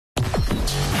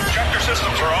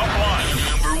We're offline.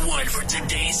 Number one for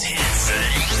today's hits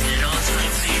and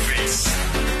all-time favorites.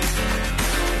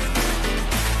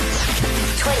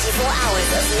 24 hours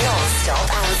of non-stop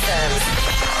anthems.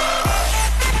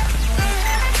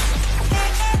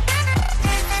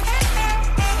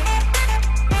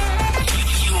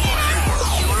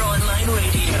 Your online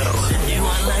radio. New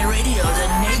online radio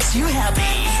that makes you happy.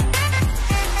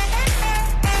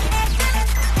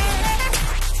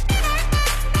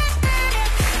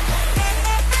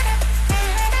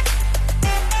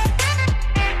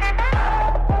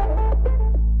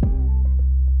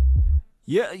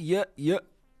 Yeah.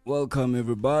 Welcome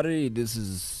everybody. This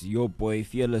is your boy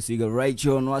Fearless Eagle right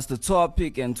here on What's the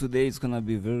Topic, and today it's gonna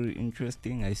be very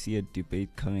interesting. I see a debate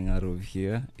coming out of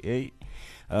here. We're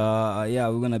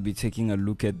gonna be taking a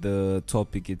look at the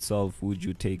topic itself. Would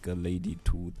you take a lady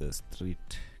to the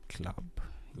street club?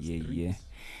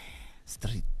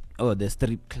 Street. Oh, the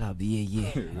strip club.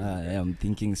 I'm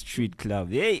thinking street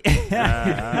club. Yeah.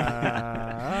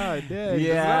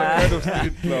 Kind of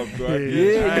street club.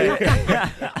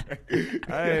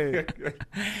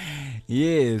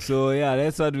 So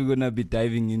that's what we're gonna be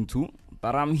diving into.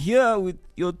 But I'm here with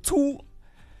your two,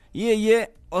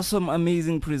 awesome,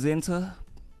 amazing presenter.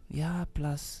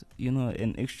 Plus,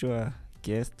 an extra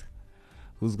guest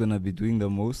who's gonna be doing the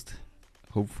most,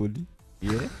 hopefully.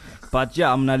 But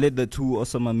I'm gonna let the two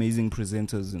awesome, amazing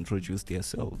presenters introduce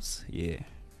themselves.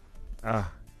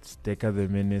 It's Deca the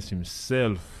Menace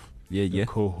himself. The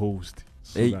co-host.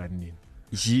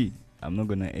 G. I'm not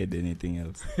gonna add anything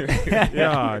else.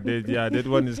 That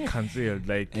one is cancelled.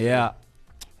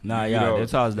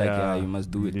 That's why I was like, you must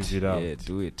do it. Leave it out.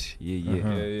 Do it.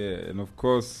 And of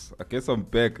course, I guess I'm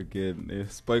back again.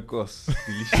 Spikos.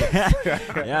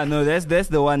 Delicious. That's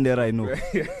the one that I know.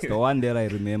 It's the one that I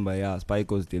remember.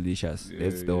 Spikos Delicious.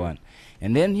 That's the one.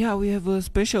 And then we have a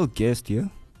special guest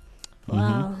here.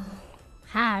 Wow.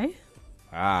 Hi.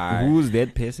 Who's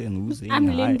that person? Who's saying I'm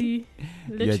hi? Lindy.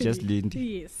 You're just Lindy.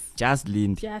 Yes. Just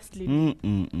Lindy. Just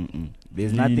Lindy.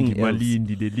 There's nothing else.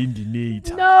 Lindy, the Lindy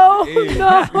Nate. No.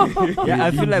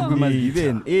 I feel like we must give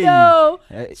in. No.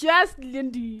 Just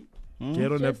Lindy.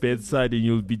 Get on the bedside and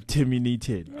you'll be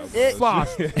terminated.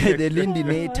 Fast. The Lindy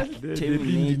Nate.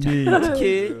 Terminated.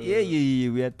 Okay.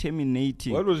 We are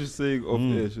terminating. What was she saying off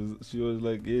air? She was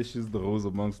like, she's the rose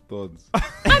amongst thorns.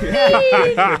 There's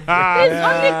only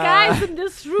guys in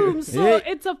this room, so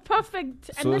it's a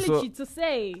perfect analogy to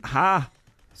say.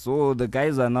 So the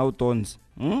guys are now thorns.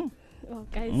 Oh,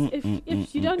 guys,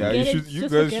 if you don't get it, you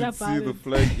just guys forget should see about the it.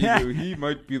 flag. He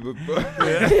might be the thorn.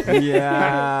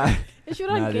 If you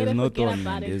don't get it, forget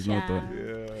about it. There's no thorn.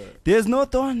 There's no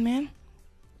thorn, man.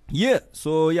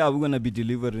 So we're gonna be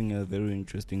delivering a very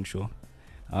interesting show.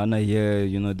 I wanna hear,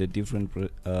 the different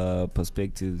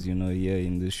perspectives, here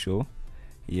in this show.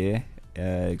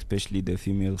 Especially the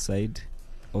female side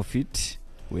of it,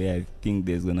 where I think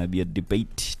there's gonna be a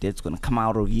debate that's gonna come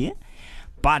out of here.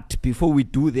 But before we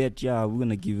do that, we're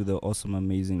gonna give you the awesome,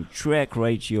 amazing track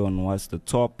right here on What's the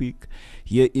Topic.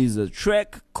 Here is a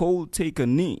track called Take a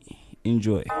Knee.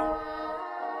 Enjoy.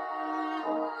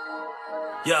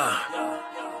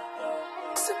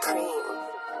 Supreme.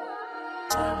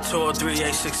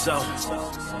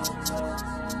 203-860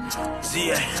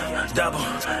 ZA, double,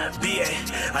 BA.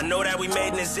 I know that we made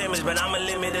in this image, but I'm a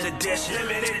limited edition.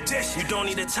 You don't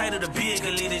need a title to be a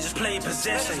good leader, just play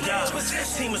possession.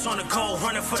 Team is on the goal,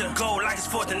 running for the goal like it's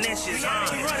 4th and inches.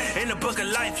 In the book of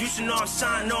life, you should know I'm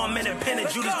signed, know I'm independent.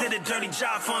 Judas did a dirty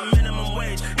job for a minimum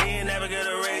wage. He ain't never get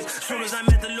a raise. Soon as I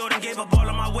met the Lord and gave up all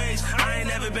of my ways, I ain't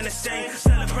never been the same.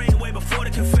 Celebrating way before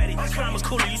the confetti. Climb a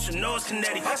cooler, you should know it's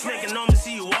kinetic. Snaking on me,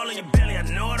 see you all in your belly. I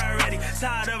know it already.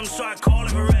 Tired of them, so I call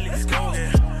it Pirelli. Let's go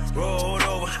get rolled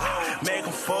over, make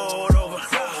them fold over.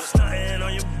 Stunting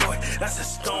on your boy, that's a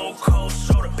stone cold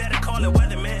shoulder. Better call it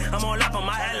weather, man. I'm all up on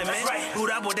my element. Boot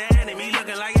up with the enemy,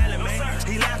 looking like element.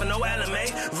 He laughing, no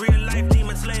element. Real life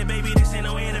demon slayer, baby, this ain't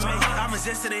no anime. I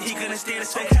resisted it, he couldn't stand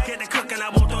his face. Get the cook and I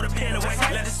won't throw the pen away.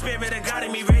 Let the spirit of God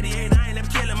in me radiate. I ain't up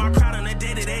killing my pride on the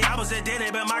day-to-day. I was a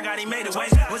dinner, but my God, he made a way.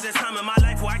 Was a time in my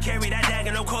life where I carried that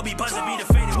dagger, no Kobe buzzer, be the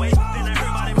faded way. Then I heard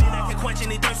about a man that could quench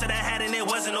any thirst that I had, and it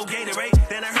wasn't no Gatorade.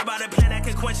 Then I heard about a plan that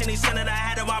could quench any sin that I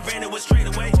had, and I ran it was straight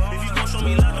away. If you gon' show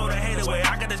me love, throw the hate away.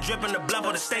 I got the drip and the blood,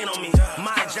 but the stain on me.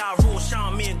 My job rule,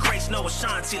 Sean, me and Grace, no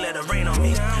Ashanti, let it rain on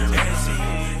me.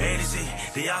 A to Z,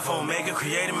 the iPhone maker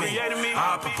created me.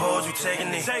 I propose you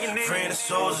taking it. Friend of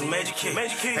souls and major kid. A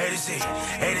to Z,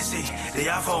 the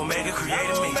iPhone maker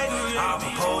created me. I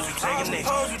propose you taking it.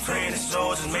 Friend of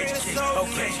souls and major kid.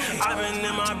 Okay, I've been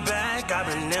in my bag, I've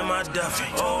been in my Duffy.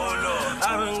 Oh Lord,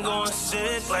 I've been going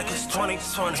sick like it's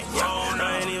 2020.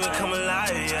 I ain't even come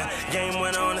alive yet. Game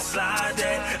winner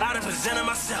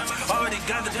myself. Already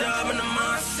got the dub in the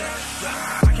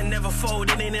mindset. I can never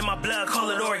fold, it ain't in my blood. Call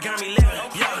it origami living.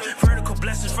 Yeah, vertical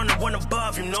blessings from the one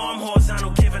above. You know I'm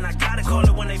horizontal giving. I gotta call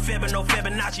it when they fibbing. No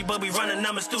Fibonacci, but we running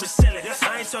numbers through the ceiling.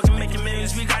 I ain't talking making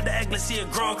millions. We got the ecclesia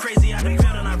growing crazy out the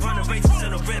building. I run the races to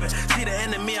the ribbon. See the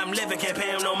enemy I'm living, can't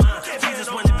pay him no mind.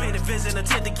 Jesus wanted to pay the visit.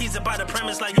 Attend the keys about the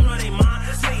premise like you know they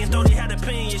mine. Satan though they had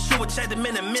opinion. Yeshua check them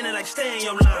in a minute like stay in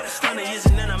your line. 100 years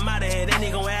and then I'm out of here. Then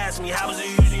they gon' ask me how was it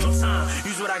using your time?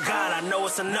 Use what I got, I know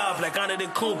it's enough. Like under the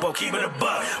Kumpo, keep it a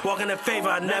buck. Walking in favor,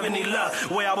 I never need luck.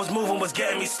 Way I was moving was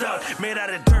getting me stuck. Made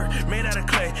out of dirt, made out of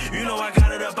clay. You know I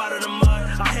got it up out of the mud.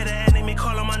 I hear the enemy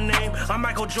calling my name. I'm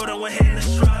Michael Jordan with hitting the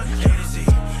shrug.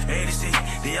 A to Z,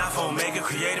 the Alpha Omega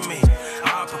created me.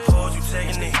 I propose you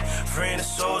taking it. Freeing the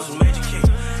souls is major key.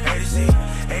 A to Z,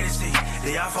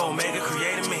 the Alpha Omega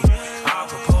created me. I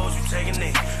propose you taking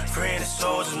it. Freeing the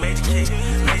souls is major key.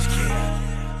 Major key.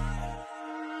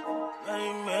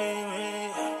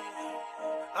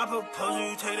 I propose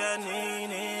you take that knee.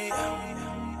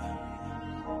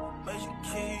 Major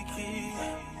key.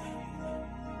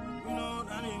 You know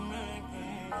that ain't make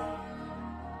me.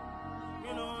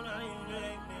 You know that ain't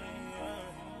make me.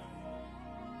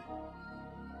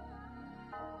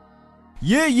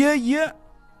 Yeah.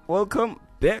 Welcome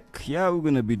back. Yeah, we're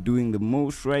gonna be doing the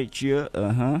most right here.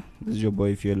 This is your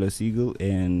boy Fearless Eagle,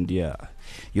 and yeah,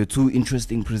 your two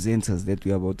interesting presenters that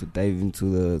we're about to dive into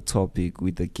the topic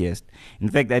with the guest. In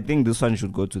fact, I think this one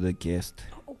should go to the guest.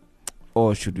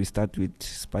 Or should we start with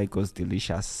Spikos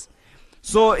Delicious?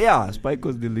 So yeah,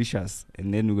 Spikos Delicious,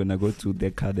 and then we're gonna go to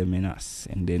Deca the Menace,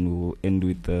 and then we'll end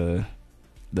with the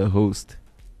host.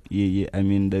 Yeah. I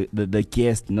mean the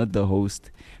guest, not the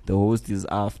host. The host is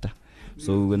after.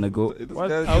 So we're gonna go.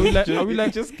 Are we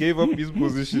like just gave up his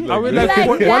position? Are we like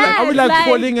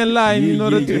falling in line in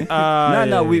order to?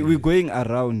 No, we're going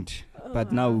around,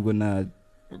 but now we're gonna.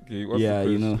 Okay. What's the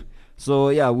question? You know. So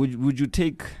yeah, would you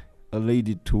take a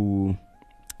lady to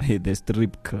the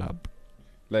strip club?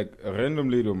 Like a random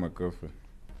lady or my girlfriend?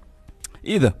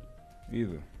 Either. I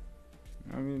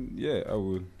mean, yeah, I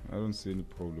would. I don't see any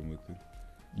problem with it.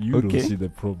 You don't see the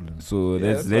problem. So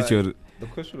that's your. The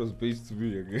question was based to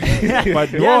me again.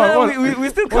 But we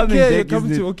still coming back.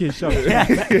 Okay, sure.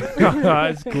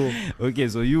 That's cool. Okay,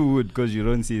 so you would, because you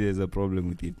don't see there's a problem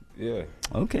with it. Yeah.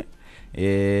 Okay.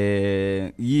 Yeah.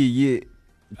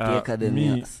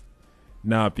 Me,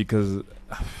 nah, because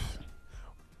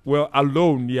well,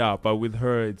 alone, yeah, but with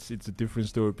her, it's a different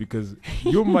story because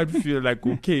you might feel like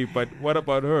okay, but what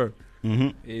about her? Mm-hmm.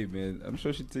 Hey man, I'm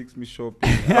sure she takes me shopping.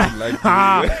 I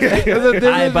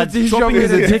but shopping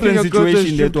is a different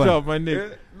situation. That one.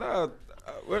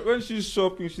 When she's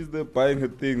shopping, she's there buying her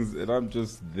things, and I'm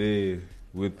just there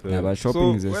with her. Yeah, but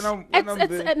shopping is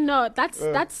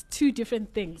that's two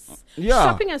different things. Yeah,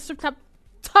 shopping and strip club,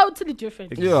 totally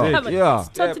different. Exactly. It's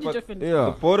totally different. Yeah.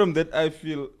 The bottom that I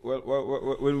feel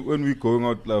when we're going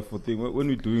out for things, when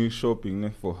we're doing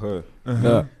shopping for her.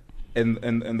 Yeah.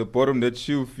 And the bottom that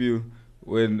she'll feel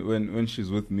when she's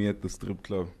with me at the strip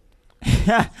club. So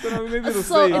it's a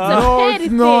petty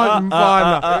thing.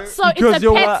 So it's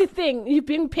a petty thing. You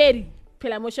being petty.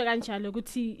 You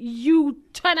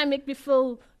trying to make me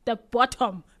feel the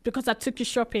bottom because I took you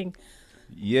shopping.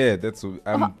 Yeah, that's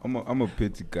I'm a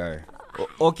petty guy.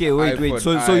 Okay, wait.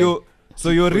 So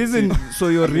your reason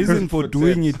for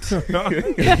doing it.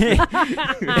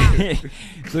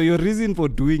 So your reason for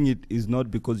doing it is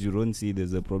not because you don't see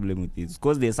there's a problem with it. It's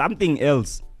because there's something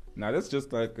else. Now that's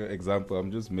just like an example. I'm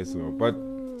just messing up. But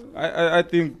I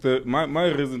think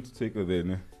my reason to take her there,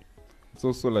 né? It's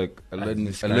also like a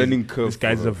learning curve. This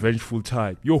guy's a vengeful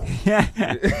type. Yo. I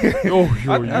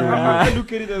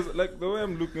look at it as like the way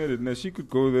I'm looking at it now. She could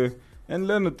go there and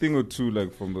learn a thing or two,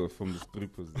 like from the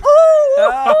strippers.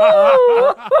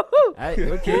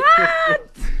 Okay.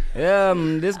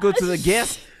 Let's go to the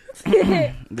guest.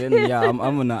 Then I'm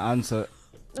gonna answer.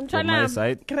 I'm trying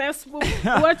to grasp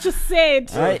what you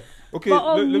said. Okay,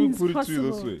 let me put it to you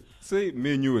this way. Say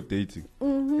me and you were dating,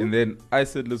 and then I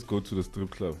said let's go to the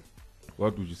strip club.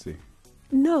 What would you say?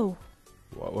 No.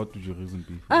 What would your reason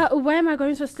be? Why am I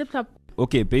going to a strip club?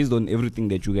 Okay, based on everything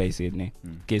that you guys said, ne?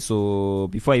 Okay, so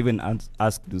before I even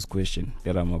ask this question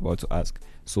that I'm about to ask,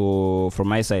 so from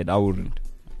my side, I wouldn't,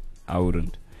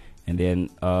 and then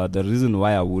the reason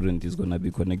why I wouldn't is gonna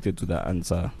be connected to the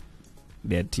answer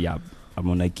that I'm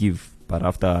gonna give, but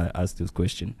after I ask this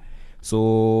question.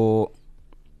 So,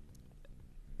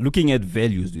 looking at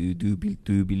values, do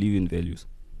you believe in values?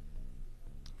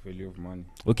 Value of money.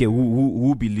 Okay,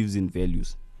 who believes in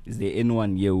values? Is there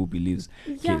anyone here who believes?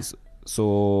 Yeah. Okay,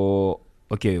 so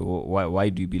Okay, why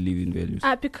do you believe in values?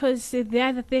 Because they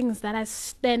are the things that I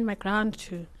stand my ground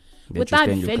to. That you Without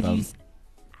stand your values,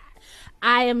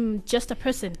 I am just a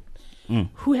person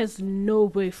who has no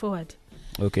way forward.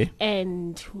 Okay.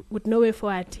 And with no way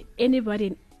forward, anybody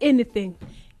and anything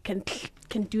can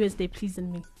do as they please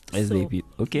in me. As they be.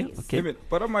 Okay, yes. okay. I mean,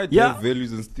 but I might Yeah. have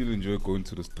values and still enjoy going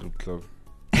to the strip club.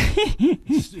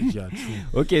 Yeah,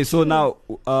 true. Okay, so now,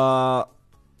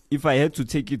 if I had to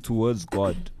take it towards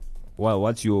God,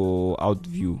 what's your out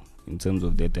view in terms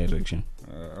of that direction?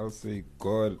 I'll say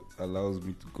God allows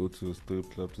me to go to a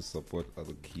strip club to support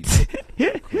other kids.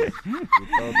 'Cause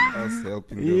without us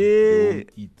helping them, they won't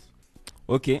eat.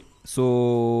 Okay,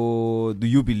 so do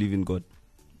you believe in God?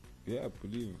 Yeah, I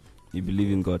believe. You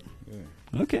believe in God?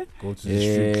 Yeah. Okay. Go to the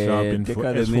strip club and take for,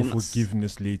 out the ask for minutes.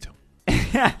 forgiveness later.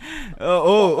 Okay.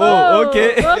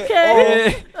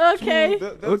 Okay. That's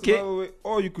Okay. another way.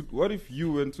 Or you could. What if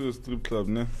you went to a strip club,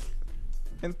 nah?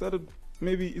 And started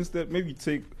maybe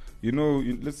take.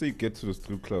 Let's say you get to the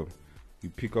strip club, you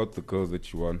pick out the girls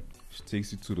that you want. She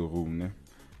takes you to the room, nah?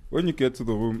 When you get to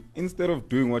the room, instead of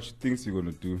doing what she thinks you're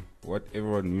gonna do, what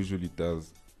everyone usually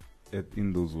does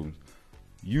in those rooms,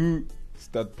 you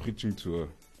start preaching to her.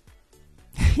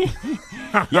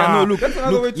 Look. That's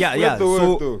another way to spread the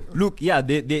word, though. Look,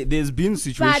 there's been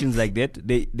situations like that.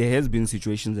 There has been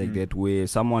situations like that where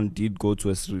someone did go to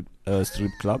a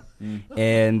strip club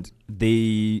and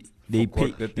they Forgot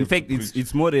pay. that they In fact, have to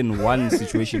it's more than one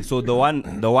situation. So the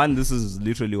one this is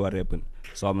literally what happened.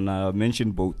 So I'm gonna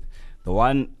mention both. The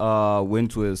one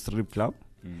went to a strip club,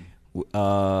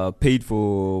 paid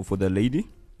for the lady,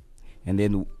 and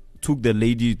then took the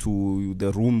lady to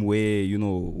the room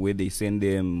where they send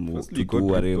them Firstly, to do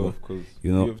whatever.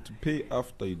 You have to pay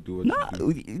after you do what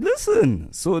you do.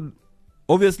 Listen. So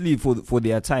obviously for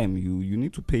their time, you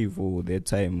need to pay for their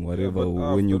time, whatever, but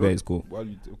when you after guys go. But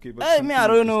Hey, man, I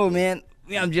don't know, man.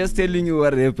 I'm just telling you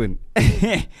what happened.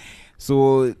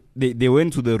 So they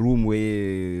went to the room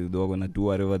where they were gonna do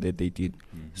whatever that they did.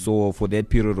 So for that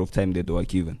period of time that they were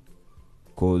given,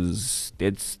 because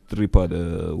that stripper,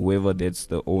 whoever that's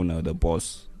the owner, the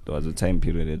boss, there was a time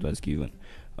period that was given,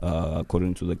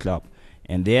 according to the club.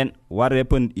 And then what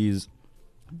happened is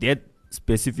that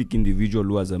specific individual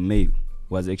who was a male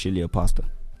was actually a pastor,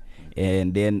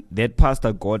 and then that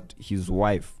pastor got his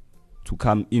wife to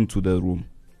come into the room,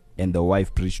 and the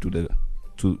wife preached to the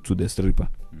stripper,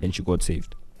 and she got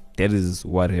saved. That is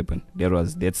what happened.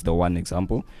 That's the one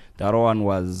example. The other one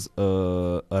was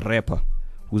a rapper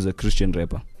who's a Christian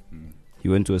rapper. He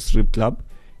went to a strip club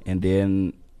and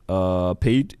then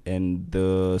paid, and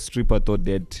the stripper thought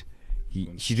that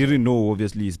she didn't know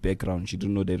obviously his background. She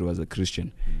didn't know that he was a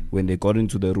Christian. When they got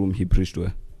into the room, he preached to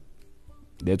her.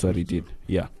 That's what he did.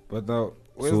 Yeah. But now,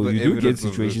 So you do get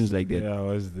situations like that. Yeah,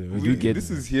 what's the? You do get this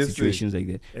is hearsay. situations like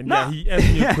that. And he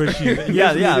asked me a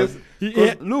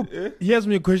question. Look, He asked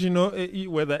me a question,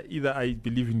 whether either I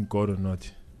believe in God or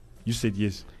not. You said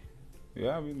yes.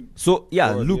 Yeah, I mean. so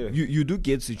God, look, yeah. you do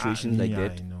get situations like yeah,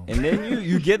 that, I know. and then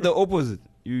you get the opposite.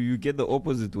 You get the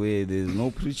opposite where there's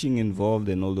no preaching involved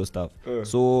and all those stuff.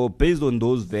 So based on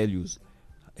those values,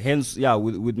 hence,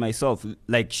 with myself,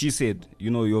 like she said,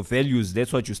 your values,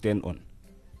 that's what you stand on.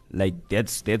 Like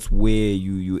that's where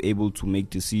you're able to make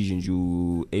decisions.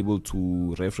 You able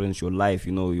to reference your life,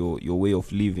 your way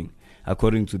of living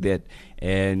according to that.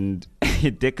 And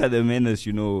Deca the Menace,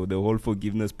 the whole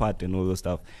forgiveness part and all the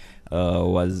stuff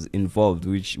was involved,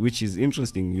 which is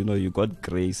interesting. You got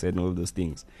grace and all those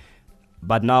things.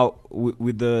 But now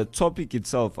with the topic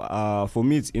itself, for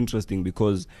me it's interesting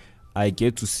because I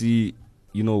get to see,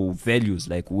 values,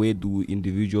 like where do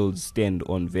individuals stand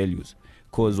on values.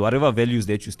 Because whatever values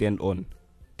that you stand on,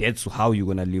 that's how you're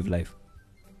going to live life.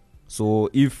 So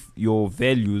if your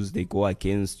values, they go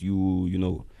against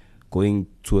you, going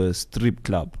to a strip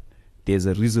club, there's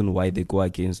a reason why they go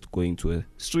against going to a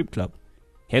strip club.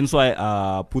 Hence why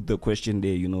I put the question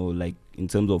there, like in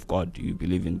terms of God, do you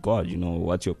believe in God?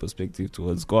 What's your perspective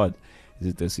towards God? Is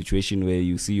it a situation where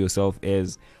you see yourself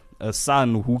as a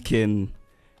son who can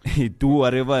do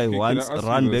whatever he wants,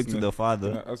 run back to the Father?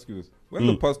 Can I ask you this? When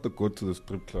the pastor got to the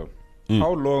strip club,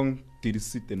 how long did he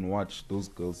sit and watch those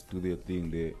girls do their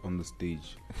thing there on the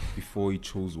stage before he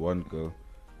chose one girl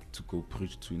to go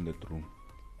preach to in that room?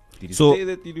 Did he stay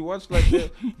there? Did he watch like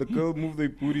the girl move their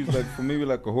booties like for maybe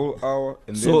like a whole hour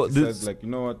and then decides like, you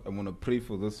know what, I'm gonna pray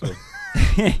for this one?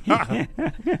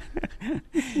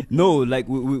 No, like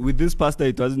with this pastor,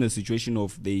 it wasn't a situation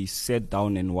of they sat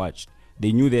down and watched.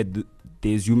 They knew that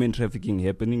there's human trafficking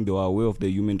happening. They were aware of the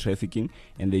human trafficking,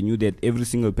 and they knew that every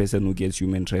single person who gets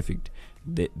human trafficked,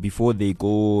 before they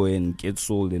go and get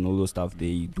sold and all those stuff,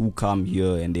 they do come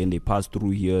here and then they pass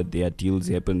through here. Their deals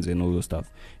happens and all those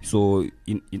stuff. So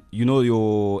you know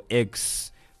your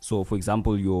ex. So for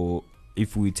example,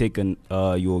 if we take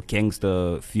your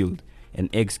gangster field, an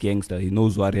ex-gangster, he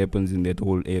knows what happens in that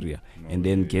whole area, and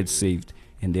then gets saved,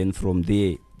 and then from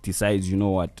there decides, you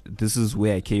know what, this is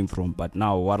where I came from, but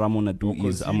now what I'm gonna do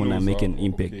is I'm gonna make an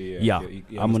impact. He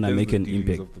I'm gonna make an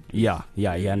impact. He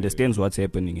understands what's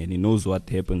happening and he knows what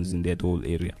happens in that whole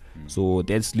area. So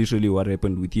that's literally what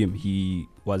happened with him. He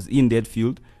was in that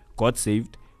field, got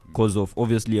saved because of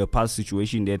obviously a past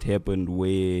situation that happened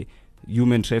where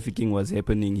human trafficking was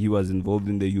happening. He was involved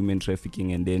in the human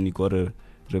trafficking, and then he got a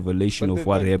revelation of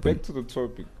what happened. Back to the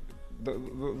topic.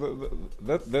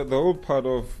 The whole part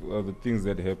of the things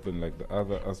that happen, like the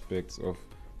other aspects of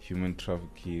human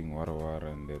trafficking, wara,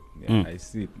 and that. Yeah, I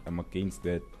see it. I'm against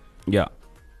that. Yeah.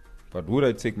 But would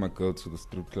I take my girl to the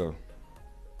strip club?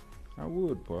 I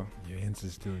would, bro. Your answer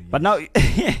is still yes. But now,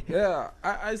 yeah,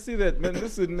 I see that, man.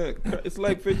 Listen, it's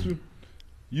like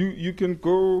you can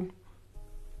go.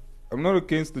 I'm not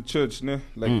against the church,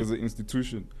 like as an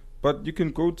institution. But you can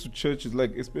go to churches,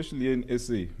 like especially in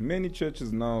SA. Many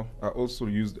churches now are also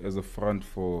used as a front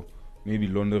for maybe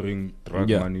laundering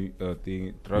drug money,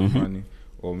 money,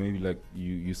 or maybe like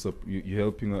you're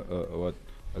helping a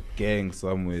gang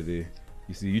somewhere there.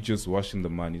 You see, you just washing the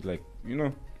money, like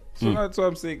So that's what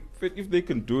I'm saying. If they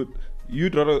can do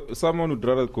it, someone would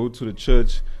rather go to the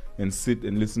church and sit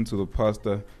and listen to the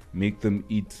pastor. Make them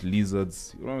eat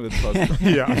lizards. You know that pastor?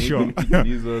 Yeah, sure. Eat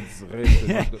lizards,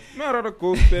 rest. No, I'd rather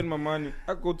go spend my money.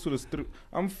 I go to the strip.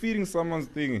 I'm feeding someone's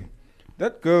thing.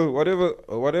 That girl,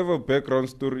 whatever background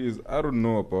story is, I don't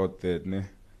know about that.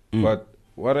 But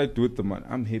what I do with the money,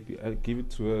 I'm happy. I give it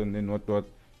to her, and then what?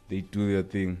 They do their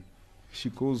thing. She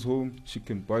goes home. She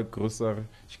can buy grocery.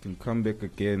 She can come back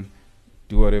again,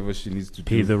 do whatever she needs to do.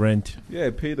 Pay the rent. Yeah,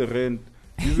 pay the rent.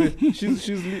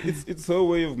 It's her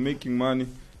way of making money.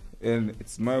 And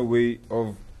it's my way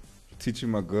of teaching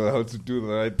my girl how to do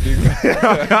the right thing.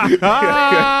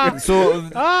 So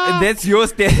that's your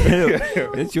standard.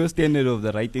 That's your standard of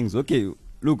the right things. Okay,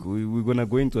 look, we're gonna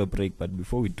go into a break, but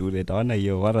before we do that, I wanna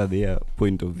hear what are their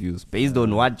point of views based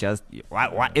on what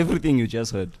everything you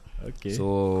just heard. Okay.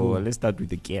 So let's start with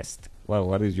the guest.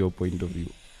 What is your point of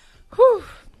view? Whew,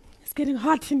 it's getting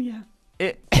hot in here.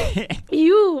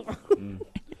 You.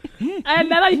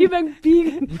 Another human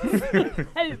being.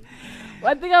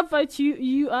 One thing about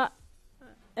you are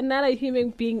another human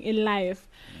being in life.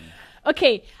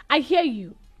 Okay, I hear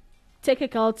you. Take a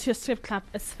girl to a strip club,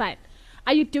 it's fine.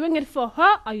 Are you doing it for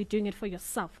her or are you doing it for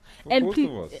yourself? For both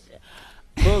of us.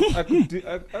 Because I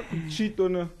could cheat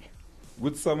on her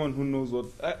with someone who knows what.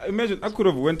 Imagine I could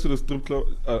have went to the strip club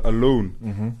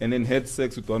alone and then had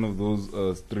sex with one of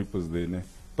those strippers there.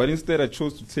 But instead I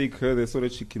chose to take her there so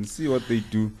that she can see what they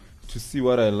do, to see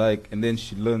what I like, and then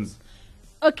she learns.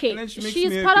 Okay,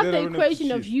 she's part of the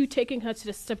equation of you taking her to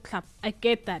the strip club. I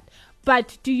get that.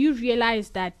 But do you realize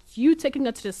that you taking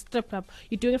her to the strip club,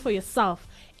 you're doing it for yourself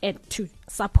and to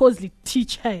supposedly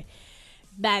teach her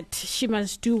that she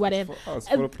must do whatever. For us,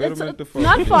 for the betterment of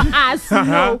not for us,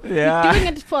 no. Yeah. You're doing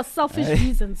it for selfish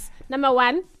reasons. Number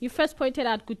one, you first pointed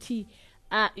out, Guti,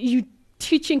 you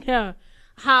teaching her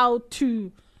how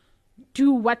to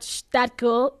do what that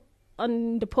girl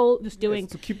on the pole is doing.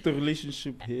 To keep the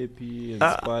relationship happy and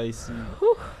spicy.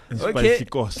 And spicy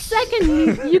course.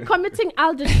 Secondly, you're committing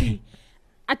adultery.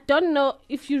 I don't know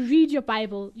if you read your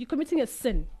Bible, you're committing a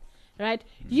sin. Right,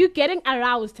 you getting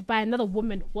aroused by another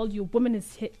woman while your woman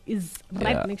is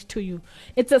right next to you.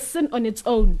 It's a sin on its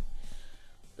own.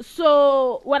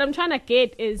 So what I'm trying to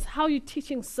get is how you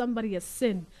teaching somebody a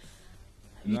sin.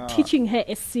 You're teaching her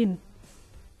a sin.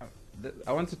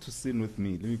 I wanted to sin with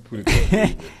me. Let me put it that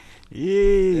way.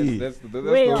 Yeah.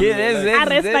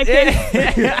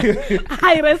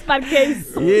 I rest my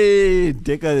case. Yeah,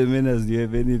 take out the menace. Do you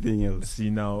have anything else?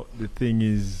 See, now the thing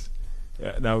is,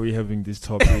 now we're having this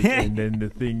topic, and then the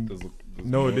thing.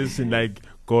 Listen, like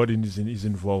God is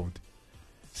involved.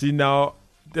 See, now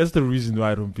that's the reason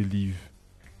why I don't believe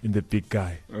in the big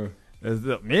guy. There's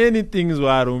many things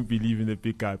why I don't believe in the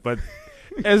big guy, but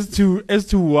as to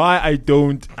why I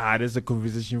don't, there's a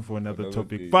conversation for another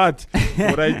topic. Day. But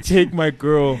would I take my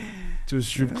girl to a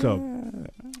strip club?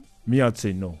 Me, I'd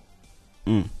say no,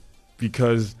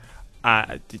 because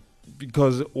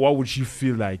what would she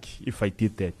feel like if I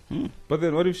did that? But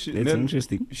then what if she... That's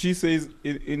interesting. She says,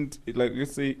 like,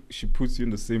 let's say she puts you in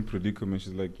the same predicament.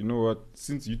 She's like, you know what?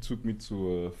 Since you took me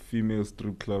to a female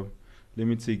strip club, let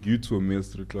me take you to a male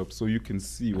strip club so you can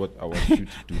see what I want you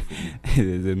to do for me.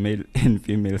 There's a male and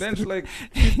female. Then it's like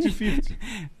 50-50.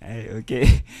 Hey,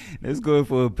 okay, let's go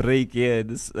for a break here.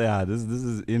 This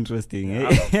is interesting. Eh?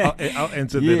 I'll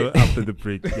answer that after the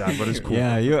break. Yeah, but it's cool.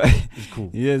 Yeah, it's cool.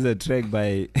 Here's a track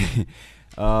by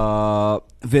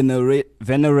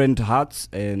Venerant Hearts,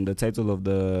 and the title of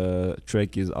the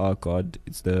track is Our God.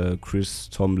 It's the Chris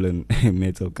Tomlin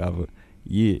metal cover.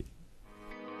 Yeah.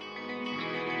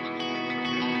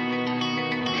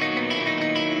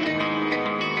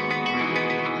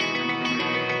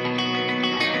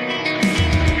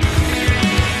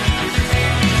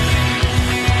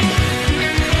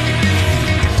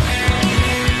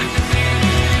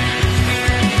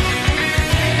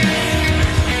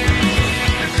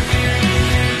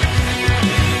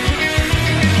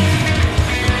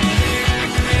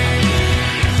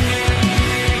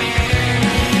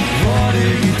 What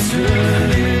did you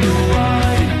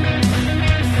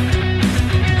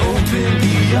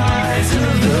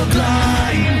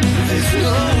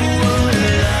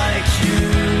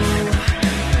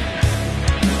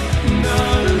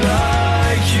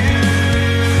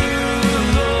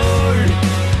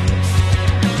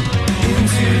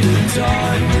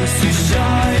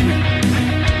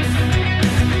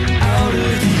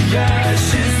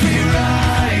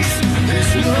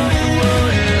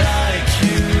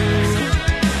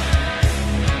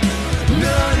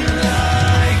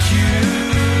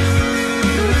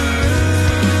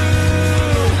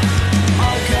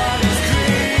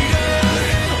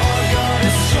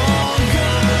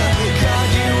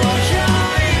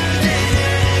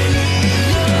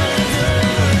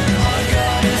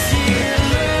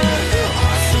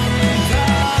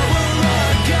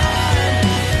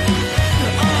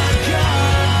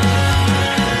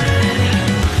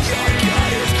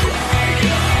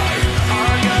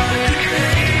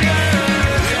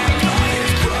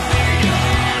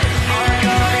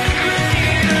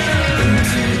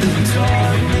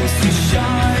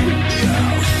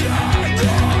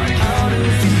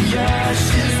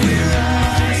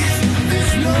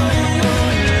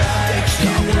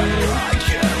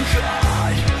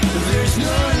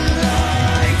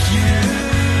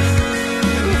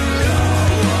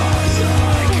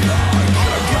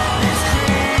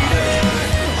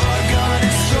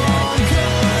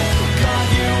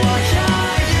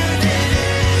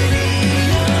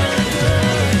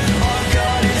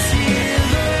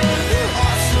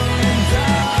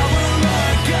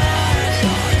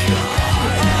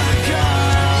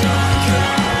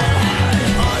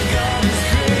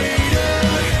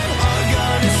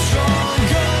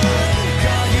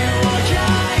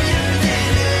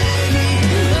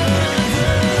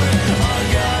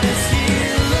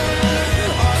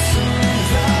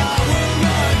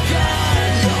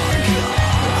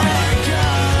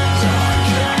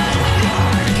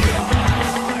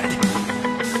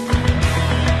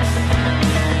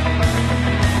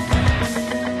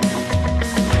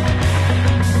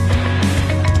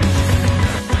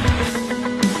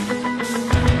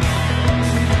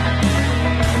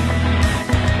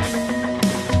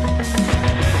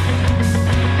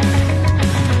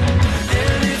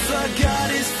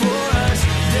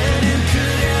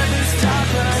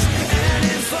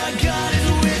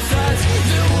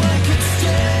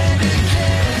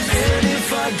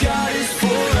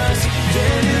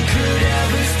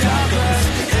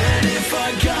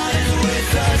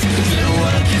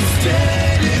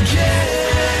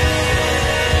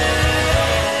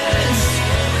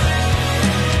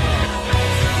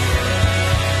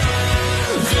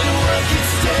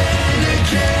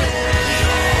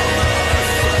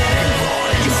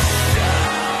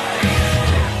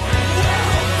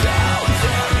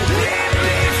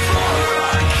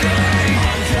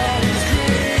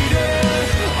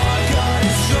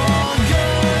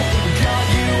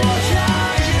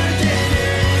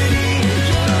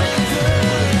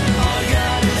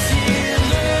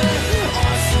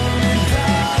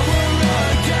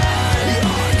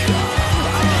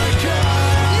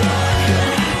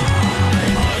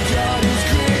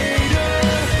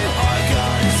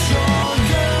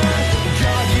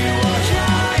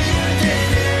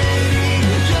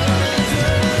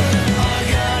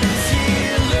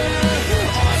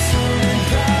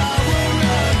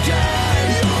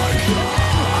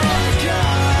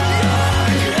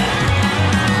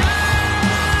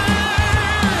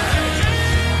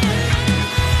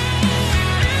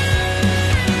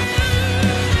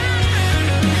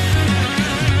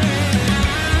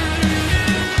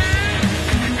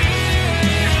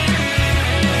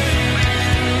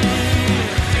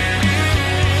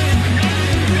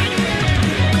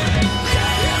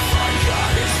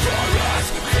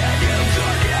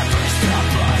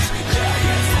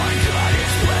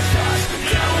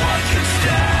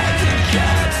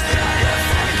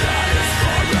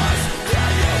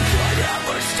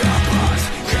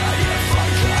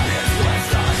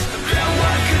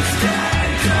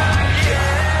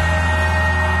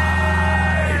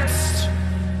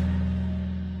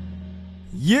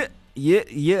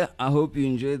Yeah. I hope you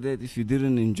enjoyed that. If you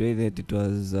didn't enjoy that, it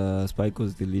was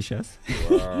Spiko's Delicious.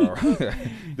 Wow.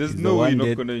 There's He's no the way one you're not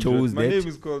that gonna enjoy chose it. My that. name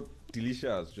is called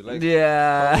Delicious. You like?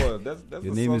 Yeah. Power. That's Your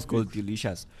the name is song called beat.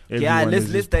 Delicious. Everyone Yeah, has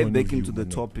let's his dive point back of into view, the man.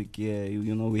 topic. Yeah,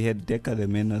 you know, we had Deca the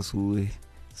Menace who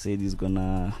said he's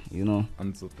gonna, you know,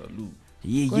 Answer Talu.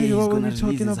 he's What were gonna we talking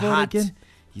release his about heart. again?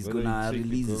 He's Whether gonna you take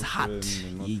release your his heart.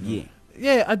 girlfriend or not, Yeah.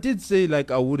 Yeah, I did say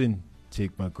like I wouldn't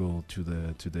take my girl to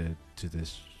the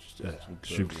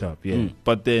strip club. Yeah, Mm.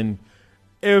 but then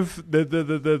if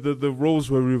the roles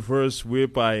were reversed,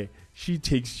 whereby she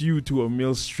takes you to a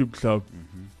male strip club,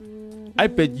 I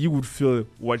bet you would feel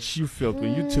what she felt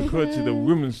when you took her to the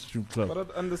women's strip club. But I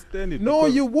don't understand it. No,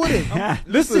 because you wouldn't. the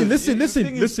Listen.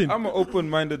 thing is, I'm an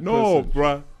open-minded No, person.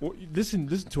 bruh. Listen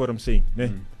to what I'm saying.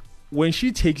 ne? When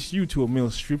she takes you to a male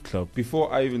strip club,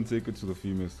 Before I even take it to the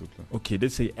female strip club. okay,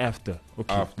 let's say after.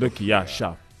 Okay, After. look, yeah,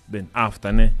 sharp. Then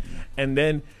after, ne? And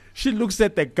then she looks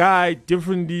at the guy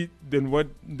differently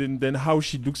than how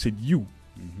she looks at you.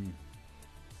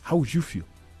 How would you feel?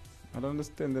 I don't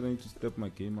understand that I need to step my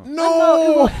game up. know,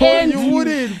 it will end you you.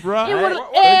 wouldn't, bruh. It would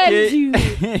What- end okay. you.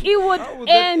 It would How would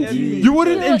that end end you. me? You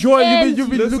wouldn't It would enjoy. end You'd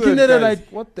be Listen, looking at her guys. like,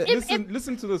 what the?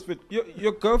 Listen to this.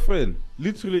 Your girlfriend,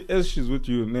 literally, as she's with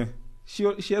you, ne, she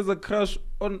has a crush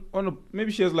on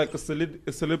maybe she has like a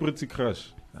celebrity crush.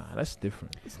 Nah, that's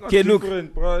different. It's not Okay, look.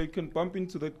 different, bro. You can bump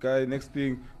into that guy next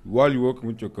thing while you're working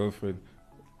with your girlfriend.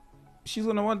 She's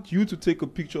gonna want you to take a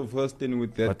picture of her standing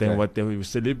with that But then guy. what the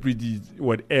celebrity,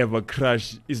 whatever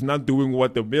crush, is not doing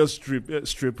what the male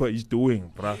stripper is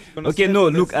doing, bruh. Gonna Okay, say no,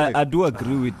 that look, that's I do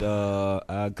agree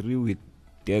with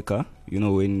Deca. You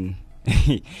know, when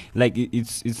like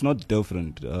it's not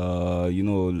different. You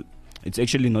know, it's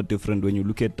actually not different when you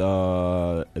look at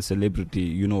a celebrity.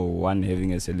 You know, one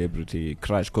having a celebrity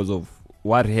crush because of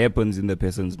what happens in the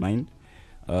person's mind.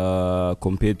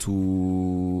 Compared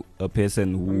to a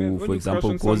person who, I mean, when for you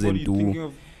example, crush on goes somebody, and you're do.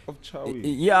 thinking of Chowie.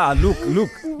 Yeah, look.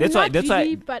 That's why. Not That's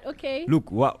really, why. but okay.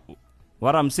 Look,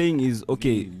 what I'm saying is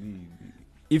okay.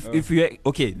 If you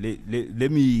okay,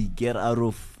 let me get out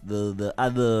of the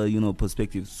other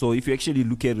perspective. So if you actually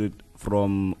look at it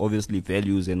from obviously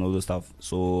values and all the stuff.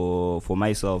 So for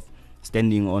myself,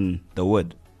 standing on the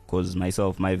word, because my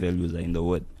values are in the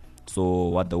word. So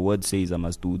what the word says I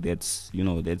must do, that's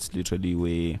literally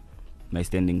where my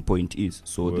standing point is.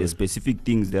 So there's specific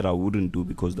things that I wouldn't do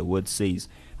because the word says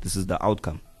this is the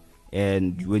outcome.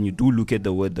 And when you do look at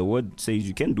the word says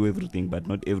you can do everything, but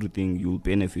not everything you'll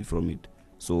benefit from it.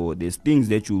 So there's things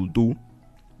that you'll do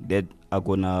that are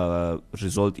gonna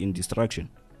result in destruction.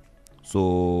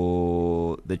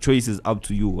 So the choice is up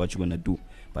to you what you're gonna do.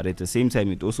 But at the same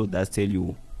time, it also does tell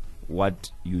you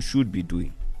what you should be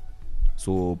doing.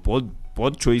 So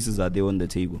both choices are there on the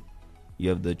table. You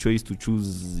have the choice to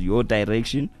choose your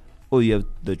direction, or you have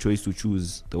the choice to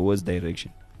choose the worst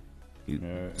direction.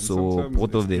 And So sometimes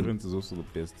both of them. experience is also the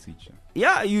best teacher.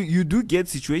 Yeah, you do get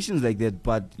situations like that,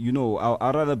 but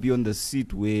I'd rather be on the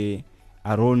seat where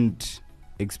I don't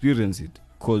experience it.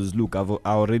 Cause look, I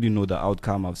already know the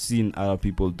outcome. I've seen other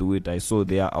people do it. I saw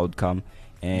their outcome,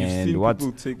 You've and seen what's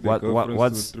people take their girlfriends to the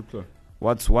what's strip club.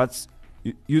 what's That's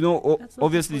not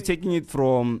obviously the point. taking it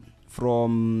from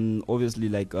obviously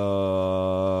like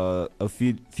a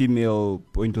female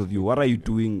point of view. What are you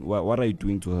doing? What are you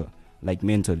doing to her, like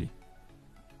mentally?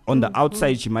 On the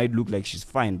outside, she might look like she's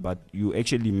fine, but you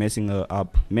actually messing her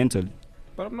up mentally.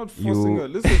 But I'm not forcing her.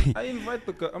 Listen, I invite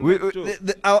the girl. I'm not sure.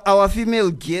 Our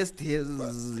female guest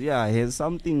has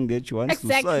something that she wants to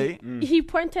say. Exactly. He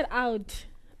pointed out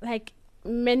like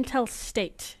mental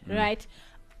state, right?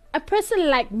 A person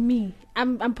like me,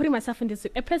 I'm putting myself in this.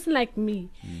 A person like me,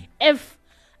 if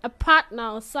a partner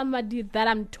or somebody that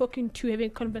I'm talking to,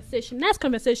 having nice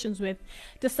conversations with,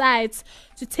 decides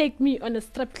to take me on a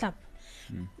strip club,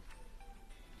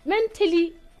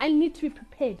 mentally I need to be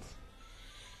prepared.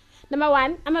 Number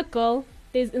one, I'm a girl.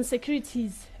 There's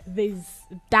insecurities, there's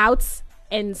doubts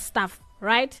and stuff,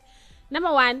 right?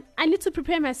 Number one, I need to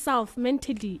prepare myself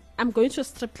mentally. I'm going to a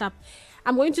strip club.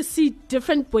 I'm going to see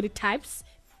different body types.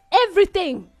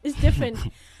 Everything is different.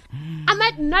 I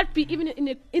might not be even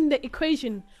in the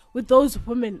equation with those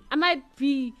women. I might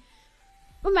be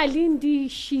Umalindi.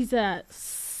 She's a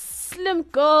slim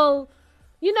girl.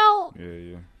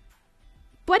 Yeah.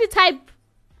 Body type.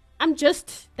 I'm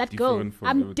just that girl. Different from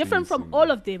I'm everything different you've from seen, all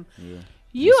yeah. of them. Yeah.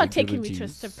 You are taking me to a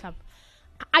Insecurities. strip club.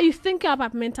 Are you thinking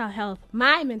about mental health?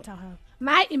 My mental health.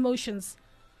 My emotions.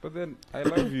 But then I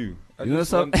love you. I You know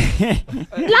just some. want- I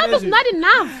Love is imagine- not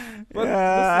enough. But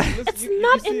listen, It's you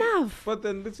not see, enough. But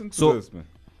then listen to So- this, man.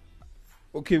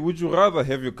 Okay, would you rather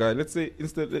have your guy? Let's say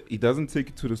instead he doesn't take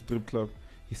you to the strip club.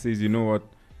 He says, you know what?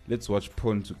 let's watch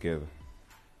porn together.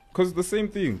 Because it's the same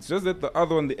thing. It's just that the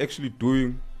other one, they're actually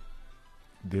doing,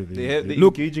 they're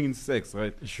Look- engaging in sex,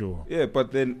 right? Sure. Yeah,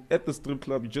 but then at the strip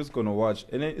club, you're just gonna watch,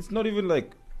 and then it's not even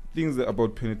like things that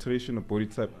about penetration or body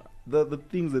type. The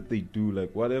things that they do,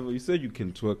 like whatever. You said you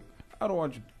can twerk. I don't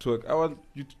want you to twerk. I want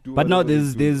you to do. But now whatever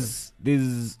you do,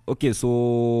 there's okay.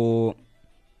 So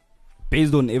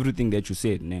based on everything that you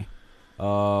said, ne,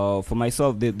 for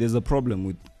myself, there's a problem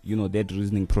with that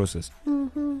reasoning process.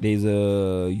 There's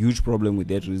a huge problem with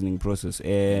that reasoning process,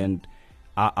 and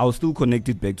I'll still connect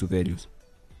it back to values.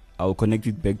 I'll connect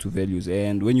it back to values.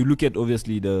 And when you look at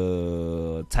obviously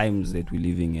the times that we're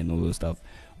living and all those stuff,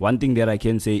 one thing that I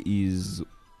can say is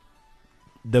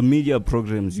the media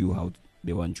programs you how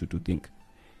they want you to think,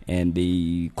 and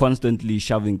they constantly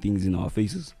shoving things in our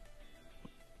faces.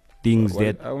 Things Well,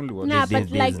 that I only watch. Nah, there's-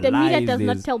 but like there's the media lies, does not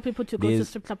there's- tell people to go to there's-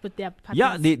 strip club with their partners.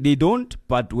 yeah, they don't.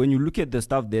 But when you look at the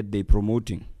stuff that they're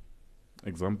promoting,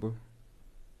 Example.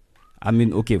 I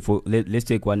mean, okay, let's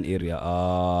take one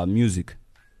area, music.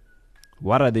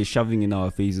 What are they shoving in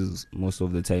our faces most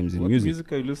of the times in What music?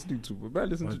 music are you listening to? Bro, I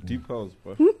listen to deep house,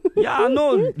 bro. Yeah, I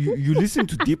know you listen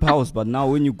to deep house, but now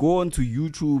when you go onto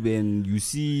YouTube and you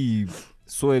see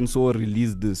so and so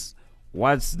release this,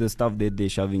 what's the stuff that they're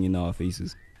shoving in our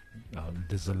faces?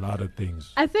 There's a lot of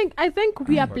things. I think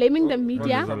we are blaming the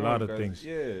media. There's a lot of things.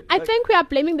 Yeah, I think we are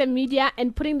blaming the media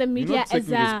and putting the you're media not as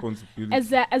taking a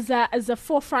responsibility. as a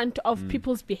forefront of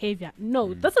people's behavior.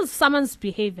 No, this is someone's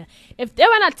behavior. If they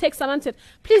wanna take someone to,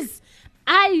 please,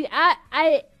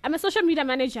 I'm a social media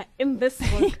manager in this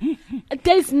work.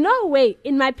 There's no way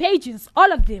in my pages,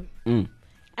 all of them,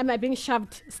 am I being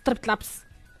shoved strip clubs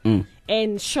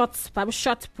and shots, barber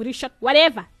shot, booty shot,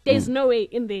 whatever. There's no way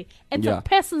in there. It's Yeah. a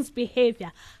person's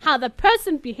behavior. How the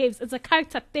person behaves is a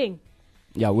character thing.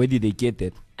 Yeah, where did they get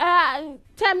that?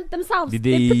 Themselves. Did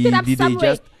They picked it up they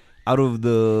somewhere. just out of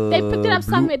the They picked it up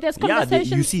somewhere. There's Yeah,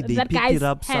 conversations you see, they that picked guys it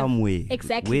up have. somewhere.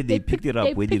 Exactly. Where they picked it up,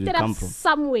 they where did picked it up come from?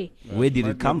 Somewhere. Where did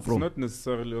it come It's from? not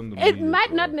necessarily on the It media, might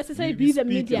bro. not necessarily We be the speak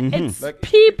media. it. It's Like-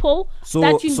 people So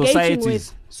that you're engaging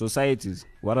with. societies.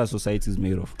 What are societies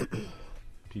made of?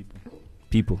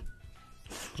 People.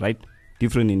 Right?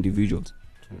 Different individuals.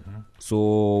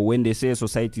 So when they say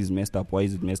society is messed up, why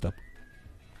is it messed up?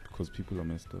 Because people are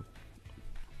messed up.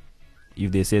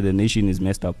 If they say the nation is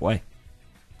messed up, why?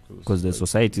 Because the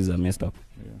societies are messed up.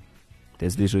 Yeah.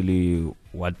 That's literally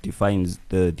what defines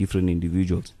the different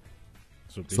individuals.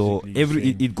 So basically you're every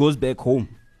saying- it goes back home.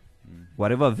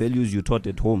 Whatever values you taught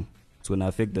at home, it's gonna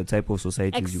affect the type of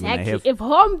societies you're gonna Exactly. have. If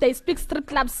home they speak strip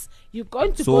clubs, you're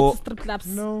going to go So- to strip clubs.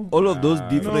 No. All of those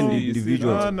different no.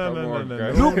 individuals. No. Come on, no.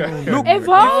 guys. Look, If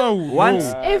home, No, once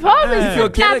no. if home is if your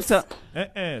strip clubs,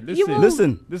 character, You will-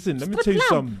 listen. Listen, let me Strip tell you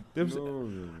club.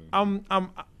 something.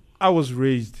 I was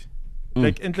raised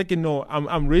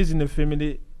I'm raised in a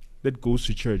family that goes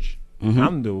to church.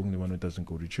 I'm the only one who doesn't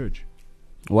go to church.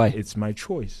 Why? It's my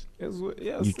choice Yeah,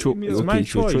 You same here. It's my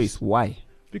it's your choice. choice. Why?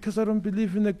 because I don't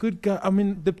believe in the good guy. I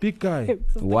mean the big guy.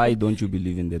 Why don't you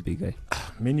believe in the big guy?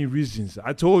 Many reasons.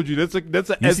 I told you that's an You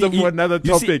answer see, for another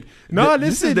you see, topic. No,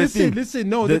 this is the thing. listen.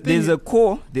 No, The- the thing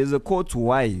there's a core to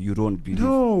why you don't believe.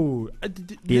 No,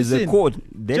 There's a listen, code.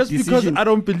 That just decision, because I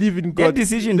don't believe in God, that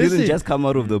decision listen, didn't just come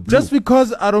out of the blue. just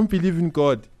because I don't believe in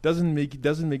God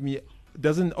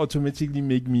doesn't automatically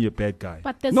make me a bad guy.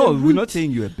 but there's no, a we're root. not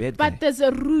saying you're a bad guy. But there's a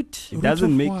root. It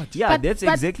doesn't of make. what? Yeah, but, that's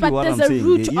but, exactly but what there's I'm a saying.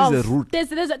 root There is of, a root. it There's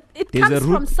comes a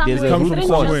root. from somewhere. There's a It comes root from It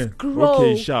cause. somewhere. just grow.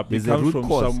 Okay, sharp. There's It a comes root from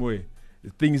cause. somewhere. The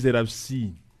things that I've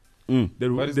seen Mm. that,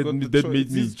 But it's that, got the that choice. made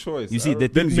It's me his choice. You see, I the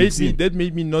don't- things you've seen. that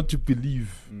made me not to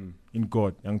believe in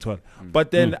God, young Twal.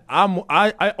 But then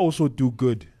I also do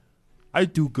good. I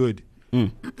do good.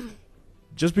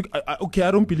 Just because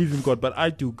I don't believe in God, but I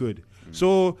do good.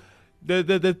 So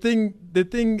the thing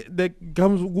that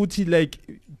comes with like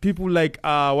people like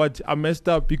what I messed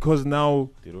up because now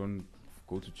They don't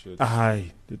go to church.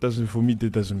 that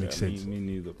doesn't make sense. Me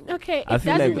neither. Okay, I it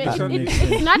feel doesn't like make,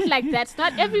 that- it's not like that. It's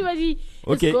not everybody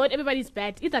Okay. is good, everybody's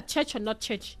bad. Either church or not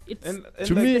church. It's And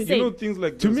To like, me- you know things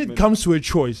like To this, me, it man. comes to a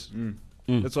choice. Mm.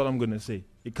 That's all I'm gonna say.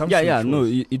 It comes. Yeah, to yeah, a no,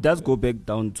 choice. it does go back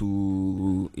down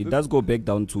to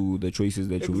the choices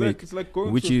that you make, It's like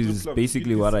going which to a strip is club.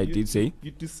 basically You what I you- did say.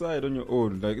 You decide on your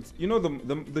own. Like it's,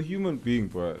 the human being,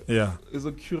 bro, Yeah. is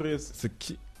a curious. It's a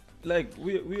key. Like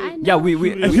we I know. Yeah, we A we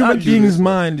human argue being's this.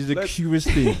 mind is a Like- curious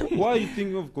thing. Why are you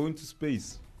thinking of going to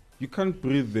space? You can't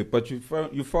breathe there, but you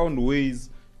found ways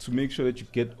to make sure that you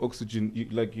get oxygen. You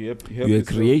help You're a yourself.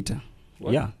 creator.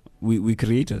 What? Yeah, we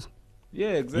creators.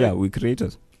 Yeah, exactly. Yeah, we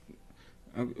creators.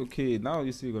 Okay, now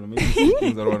you see you're gonna make me say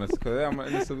things around us. Because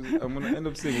I'm gonna end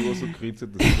up saying we also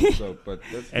created the strip club, but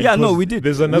that's And Yeah, no, 'cause we did.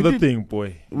 There's We another did. thing,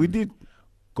 boy. We did.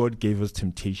 God gave us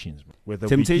temptations. Whether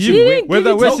Temptation? we He give, didn't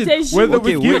whether give you listen, temptation. whether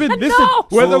Okay, we give wait. in, listen, No.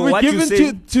 whether So we what give you in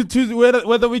saying- to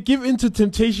whether we give into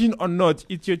temptation or not,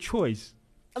 it's your choice.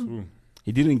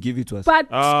 He didn't give it to us. But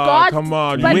Ah, God, come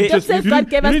on! but Wait. God says God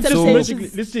gave us didn't just temptations.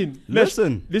 magically,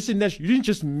 listen, Listen. Nash. You didn't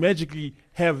just magically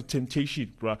have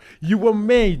temptation, bruh. You were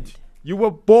made. You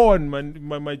were born,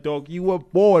 my dog. You were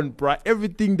born, bruh.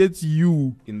 Everything that's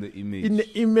you in the image. in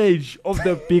the image of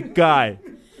the big guy.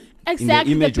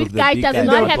 Exactly, the image big of the guy big does guy.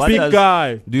 not But have what Big does-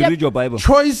 guy. Do you Yep. read your Bible?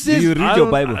 Choices. Do you read I your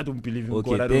don't- Bible? I don't believe in Okay,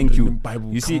 God. I don't thank believe you. in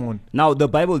Bible. You see, Come on. now the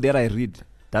Bible that I read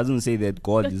doesn't say that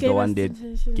God God is gave the us one that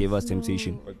temptations, gave us no.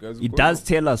 temptation. But guys, It does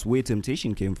tell us where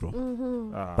temptation came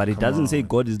from, Ah, but it come doesn't say on.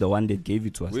 God is the one that gave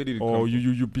it to us. Where did it Oh, come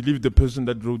you believe the person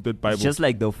that wrote that Bible? It's just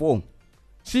like the form.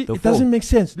 See, the it doesn't form. make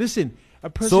sense. Listen, a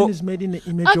person So- is made in the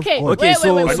image Okay, of God. Okay,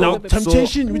 so- wait, But so- now wait.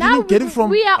 temptation, we Now didn't get it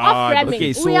from. we are Ah, off ramming.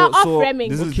 Okay, so we are off so ramming.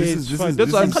 this is Okay, this it's is this fine. is That's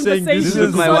this what I'm is, saying. this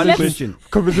is my So one let's- question.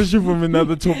 Conversation from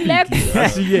another topic. Let's- I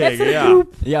see, yeah, let's yeah. regroup.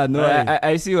 Yeah, no, Aye.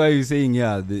 I see why you're saying.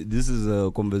 Yeah, this is a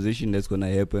conversation that's gonna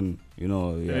happen. You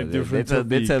know, yeah, different that's a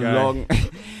topic, aye. long.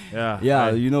 Yeah, Yeah,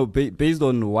 aye. you know, based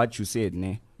on what you said,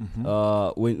 ne?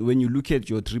 When you look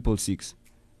at your 666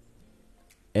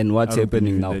 and what's I don't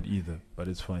happening believe now. in that either, but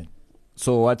it's fine.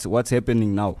 So what's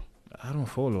happening now? I don't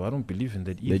follow. I don't believe in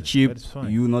that either. The chip, but it's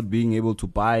fine. you not being able to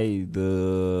buy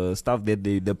the stuff that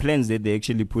the plans that they're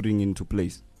actually putting into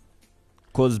place.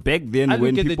 Because back then, I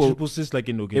when look at the people triple sys like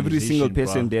an organization, every single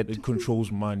person bruh. that it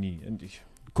controls money and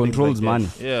controls things like money,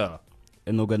 that. Yeah,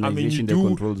 an I organization mean, that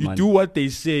controls you money. do what they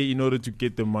say in order to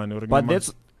get the money. But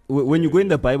that's when you go in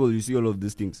the Bible, you see all of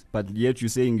these things. But yet you're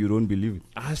saying you don't believe it.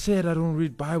 I said I don't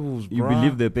read Bibles, You bruh.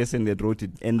 believe the person that wrote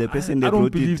it, and the person I that don't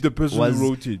wrote believe it the person was who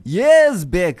wrote it. years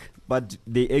back, but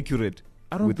they accurate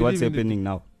I don't with what's believe in it. happening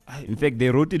now. I- In fact, they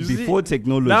wrote it You see, before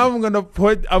technology. Now I'm gonna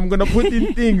put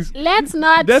in things. Let's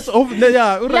not. That's over.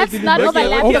 Yeah, all right, Let's then not let's get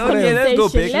overlap off the them. okay, let's go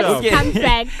conversation. back. Let's Okay. come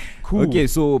back. Cool. Okay,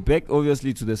 so back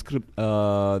obviously to the script.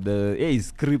 The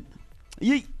script.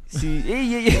 Yay. See,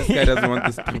 yeah. This guy doesn't want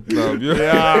the strip club.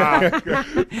 Yeah,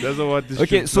 that's what this.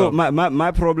 Okay, shit so club.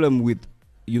 my problem with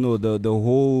the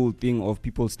whole thing of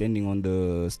people standing on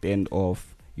the stand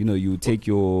of you take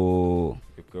your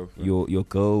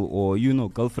girl or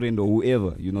girlfriend or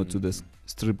whoever to the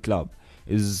strip club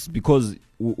is because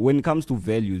when it comes to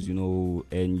values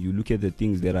and you look at the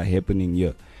things that are happening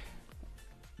here,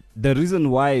 the reason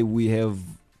why we have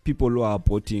people who are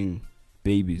aborting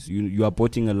babies, you are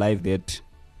aborting a life that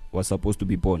was supposed to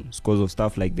be born. It's because of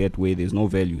stuff like that where there's no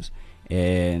values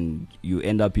and you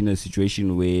end up in a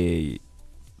situation where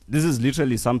this is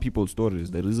literally some people's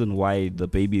stories. The reason why the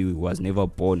baby was never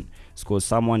born is because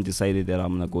someone decided that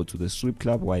I'm going to go to the strip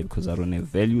club. Why? Because I don't have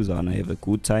values. I want to have a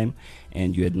good time.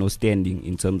 And you had no standing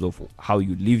in terms of how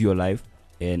you live your life.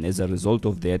 And as a result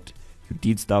of that, you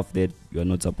did stuff that you are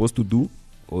not supposed to do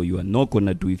or you are not going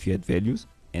to do if you had values.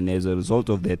 And as a result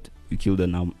of that, you killed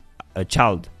a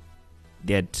child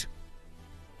that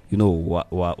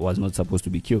was not supposed to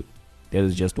be killed. That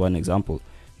is just one example.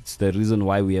 It's the reason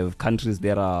why we have countries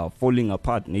that are falling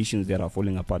apart, nations that are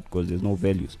falling apart, because there's no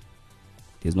values.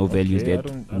 There's no values I that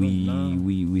don't know.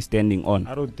 we standing on.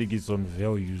 I don't think it's on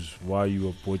values why you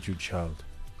abort your child.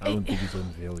 I don't think it's on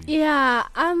values. Yeah.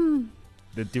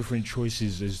 The different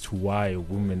choices as to why a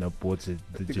woman aborted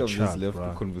I the think I've just child. left the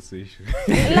bruh. conversation.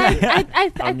 Like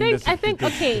I I mean, think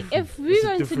that's okay. different. If we're It's a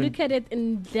going to different- look at it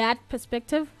in that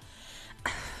perspective,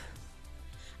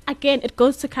 again, it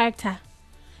goes to character,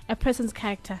 a person's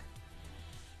character.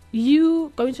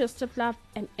 You going to a strip club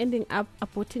and ending up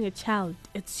aborting a child,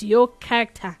 it's your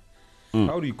character.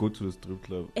 How do you go to the strip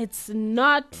club? It's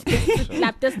not the strip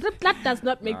club. The strip club does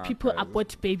not make Nah, people guys.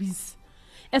 abort babies.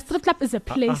 A strip club is a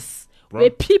place bruh. where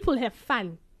people have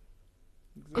fun.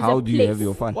 It's How a do you place. have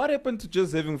your fun? What happened to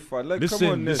just having fun? Like, Listen, come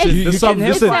on, listen, You- you there's can some, have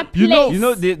listen, fun. you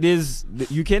know, Place.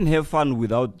 You can have fun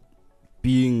without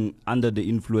being under the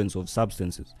influence of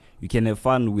substances. You can have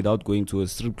fun without going to a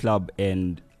strip club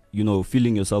and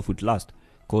filling yourself with lust.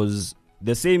 Because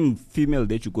the same female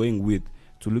that you're going with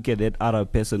to look at that other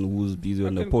person who's busy I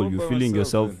on the can pole, go you're by filling myself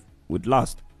yourself then. with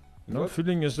lust. not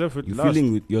filling yourself with You're lust.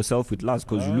 filling with yourself with lust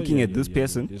because you're looking yeah, at this yeah.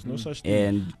 person There's no such thing.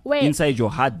 and Wait. inside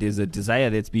your heart there's a desire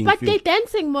that's being But they're filled.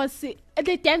 dancing, Mosi.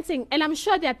 They're dancing, and I'm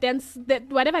sure their dance, that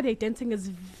whatever they're dancing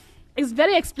is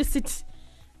very explicit.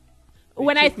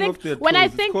 When I think,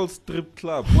 it's called strip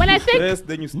club. when I You think- dress,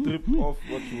 then you strip off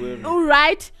what you're wearing. all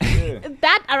right, Yeah.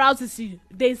 that arouses you.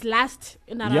 There's lust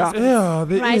in arousal. Yeah,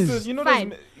 there Right. is. Listen,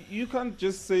 Fine. you can't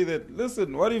just say that.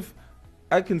 Listen, what if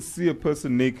I can see a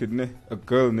person naked, a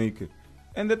girl naked,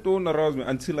 and that don't arouse me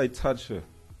until I touch her.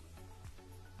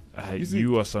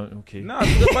 You or something, okay. Nah,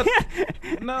 but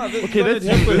okay, that's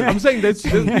I'm saying there's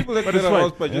people that but get it's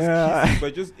aroused fine. by just kissing,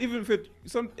 by just even if it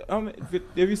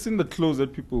have you seen the clothes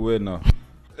that people wear now?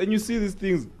 And you see these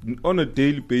things on a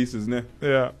daily basis, nah?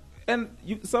 Yeah. And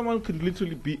someone could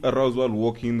literally be aroused while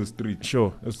walking in the street.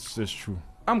 Sure, that's true.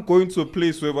 I'm going to a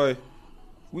place whereby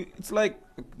it's like,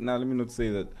 let me not say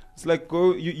that. It's like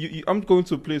I'm going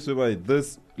to a place whereby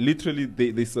this literally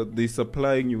they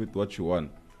supplying you with what you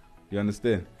want. You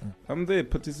understand? I'm there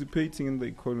participating in the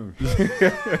economy.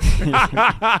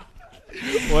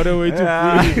 What a way to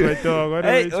put it, my dog. What a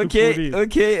way to put it.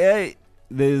 Okay.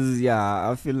 Hey,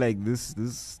 I feel like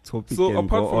this topic So can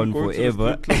apart go from on going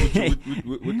forever. to the strip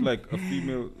club with like a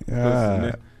female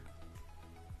person,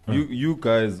 you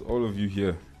guys, all of you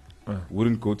here,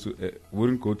 wouldn't go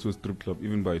to a strip club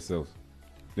even by yourselves.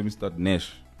 Let me start.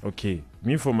 Nash. Okay,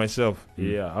 me for myself,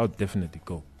 I'll definitely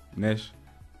go. Nash,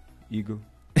 Eagle.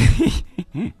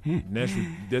 Nash,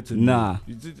 that's a Nah.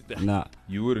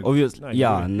 You wouldn't. Obviously, Nah,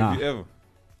 yeah, wouldn't. nah. Have you ever?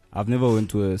 I've never went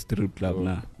to a strip club,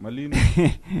 nah. Malina.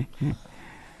 You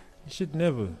should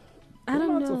never. I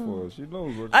don't answer know. for her. She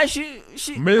knows what.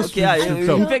 She. Male Okay, yeah, strip in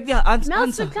club. fact, yeah. Male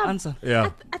Answer. strip club. Answer. Yeah.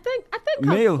 I think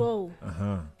Male. I'll go.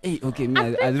 Hey, okay, me. I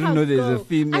I didn't I'll know there's go. a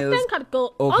female. I think I'd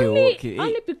go. Okay, okay.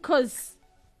 Only because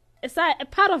it's a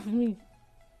part of me.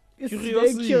 It's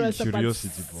very curious about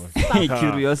Curiosity, boy. stuff,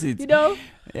 Curiosity. you know.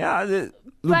 Yeah, look,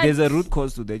 But- there's a root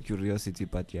cause to that curiosity,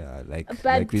 but yeah,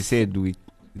 like we said,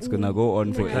 it's gonna go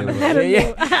on forever. I don't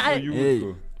Yeah. know. So you Hey.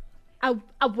 would go.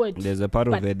 I would. There's a part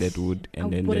of But it that would, and I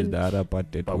then there's wouldn't. the other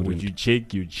part that But would wouldn't. you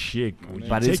check? You check. Would you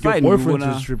But take it's your fine. boyfriend We're to the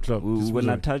gonna- strip club? We're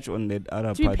gonna touch on that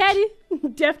other To be part. petty,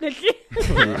 definitely. Look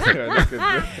at To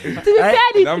that. be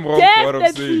petty, I'm wrong for what I'm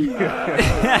definitely. saying.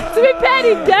 To be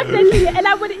petty, definitely. And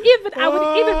I would even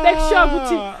make sure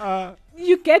Gucci,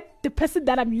 you get the person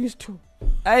that I'm used to.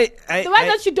 The one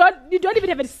that you don't even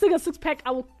have a single six pack.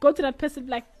 I will go to that person and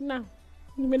be like, no,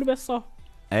 you may never saw.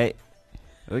 Hey,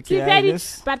 To be okay, I petty,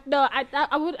 guess. but no,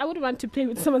 I wouldn't want to play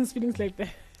with someone's feelings like that.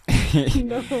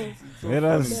 No. Let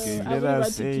us No, I let wouldn't us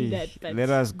want to do that, but- let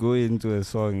us go into a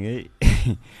song, eh?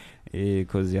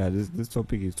 Because this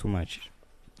topic is too much.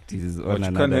 This is But on you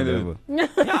can't another handle level.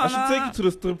 I should take you to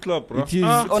the strip club, bro. It is It's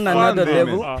on fun another there,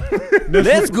 level. man.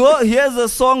 Let's go. Here's a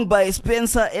song by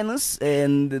Spencer Ennis,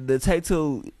 and the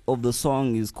title of the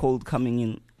song is called "Coming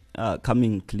In."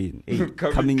 Coming clean. Hey,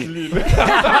 Coming clean.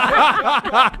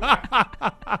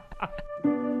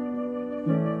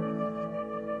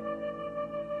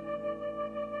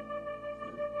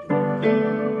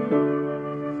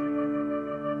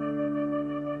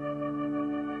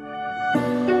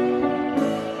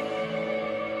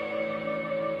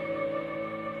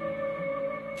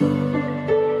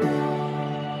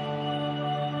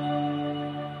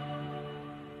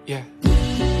 Yeah.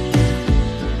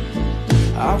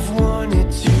 I've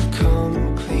wanted to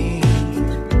come clean.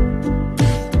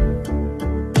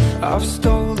 I've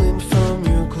stolen from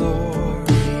your glory.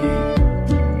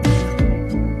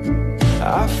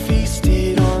 I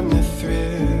feasted on the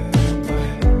thrill,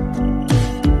 but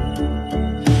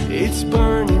it's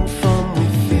burning from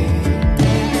within.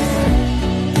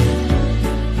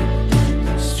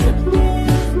 Strip me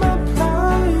of my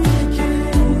pride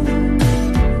again.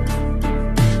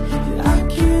 I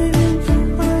get in the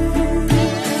way.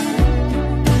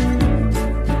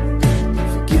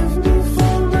 Forgive me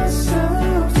for my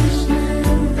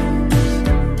selfishness.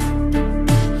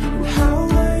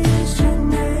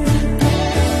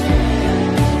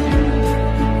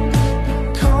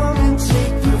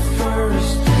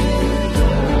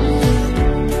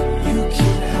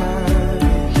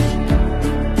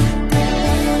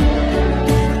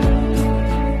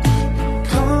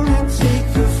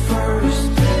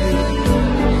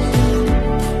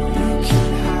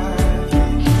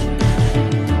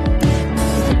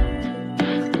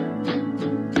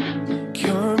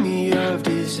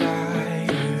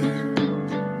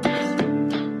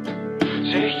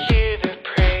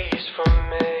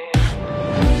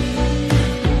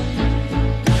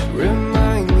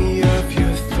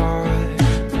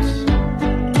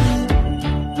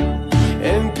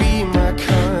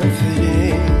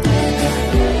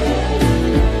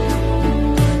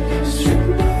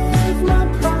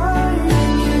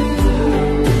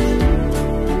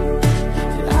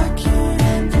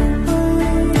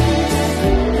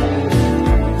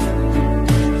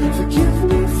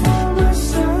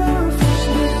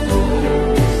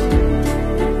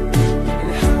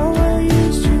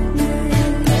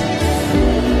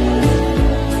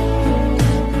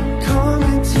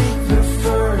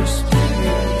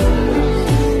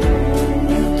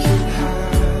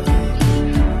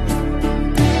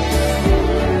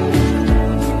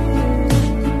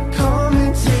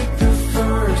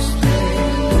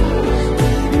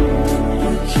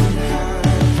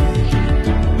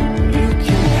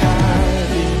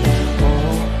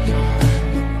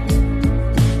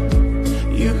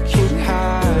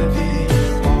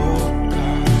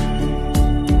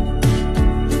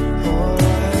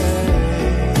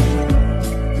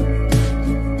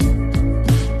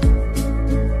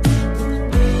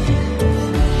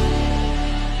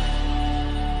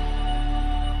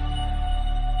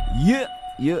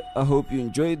 Yeah, I hope you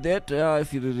enjoyed that.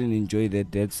 If you didn't enjoy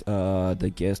that, that's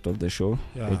the guest of the show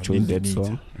that chose that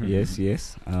song. Yes.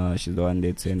 She's the one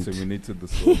that sent. Terminated the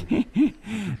song.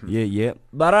 Yeah.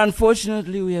 But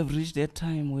unfortunately, we have reached that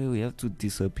time where we have to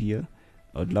disappear.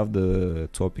 I'd love the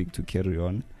topic to carry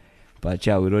on, but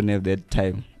yeah, we don't have that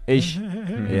time. Ish.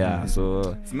 Yeah,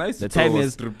 so it's nice the to time go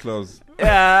is strip clubs.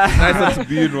 Yeah. It's nicer to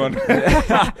be in one.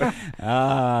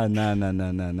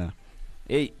 Nah.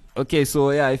 Hey, okay,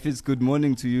 so yeah, if it's good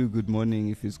morning to you, good morning.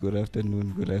 If it's good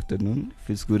afternoon, good afternoon. If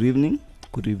it's good evening,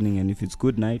 and if it's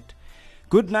good night.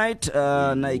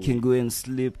 Now you can go and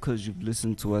sleep because you've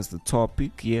listened to us, the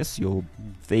topic. Yes, your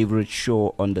favorite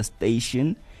show on the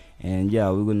station. And yeah,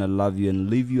 we're gonna love you and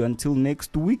leave you until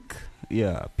next week.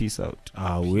 Yeah, peace out.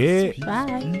 Away.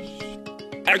 Bye.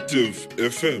 Active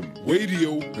FM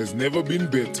radio has never been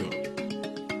better.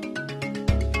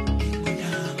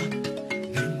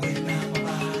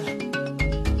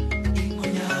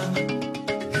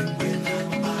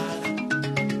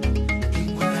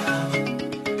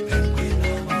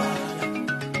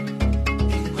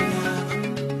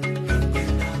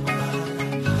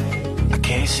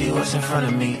 See what's in front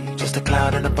of me, just a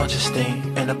cloud and a bunch of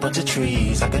steam and a bunch of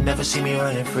trees. I could never see me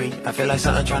running free. I feel like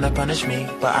something trying to punish me,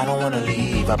 but I don't wanna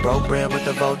leave. I broke bread with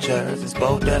the vultures, it's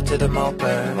both death to the moped.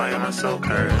 Why am I so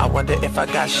cursed? I wonder if I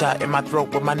got shot in my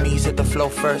throat with my knees hit the floor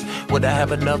first. Would I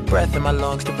have enough breath in my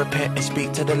lungs to repent and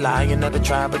speak to the lion of the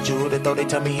tribe of Judah? Though they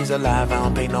tell me he's alive, I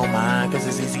don't pay no mind, cause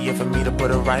it's easier for me to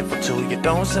put a rifle to you.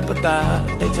 Don't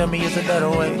sympathize, they tell me it's a better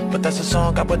way, but that's a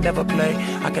song I would never play.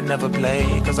 I can never play,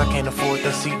 cause I can't afford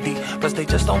the CD. Plus they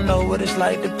just don't know what it's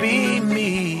like to be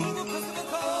me.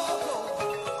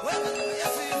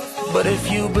 But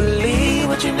if you believe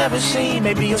what you never see,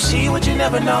 maybe you'll see what you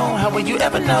never know. How will you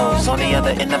ever know? It's on the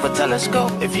other end of a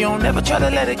telescope. If you don't ever try to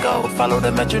let it go, follow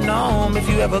the metronome. If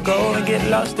you ever go and get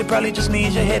lost, it probably just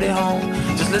means you're headed home.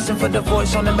 Just listen for the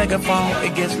voice on the megaphone.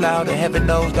 It gets louder, heaven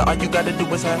knows that all you gotta do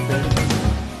is have it.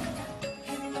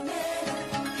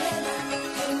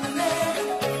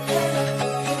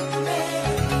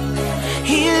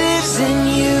 He lives in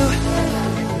you.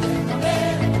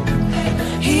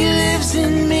 He lives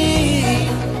in me.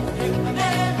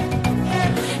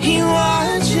 He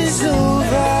watches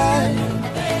over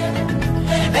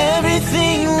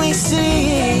everything we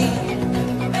see.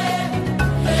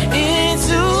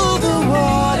 Into the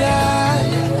water,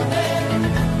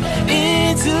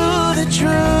 into the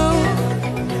truth.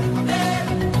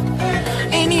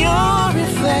 In your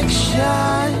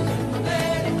reflection,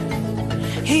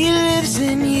 he lives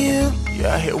in you.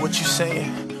 Yeah, I hear what you're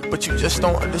saying, but you just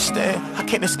don't understand. I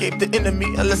can't escape the enemy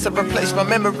unless I replace my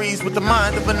memories with the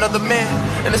mind of another man.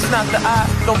 And it's not that I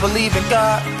don't believe in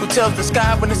God, who tells the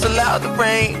sky when it's allowed to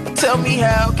rain. But tell me,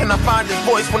 how can I find his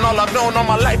voice when all I've known all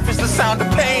my life is the sound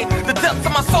of pain? The depths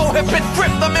of my soul have been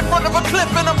stripped. I'm in front of a cliff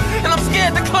and I'm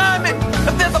scared to climb it.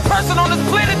 If there's a person on this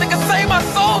planet that can save my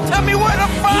soul, tell me where to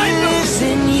find him. He lives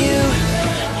in you.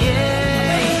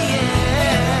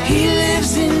 He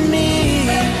lives in me.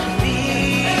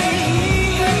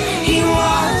 He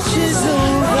watches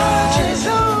over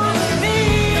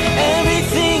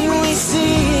everything we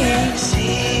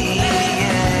see.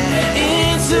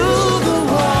 Into the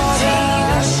water,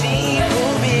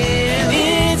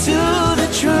 into the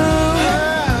truth.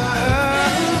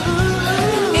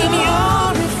 In your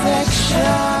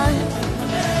reflection,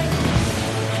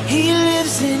 he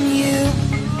lives in you.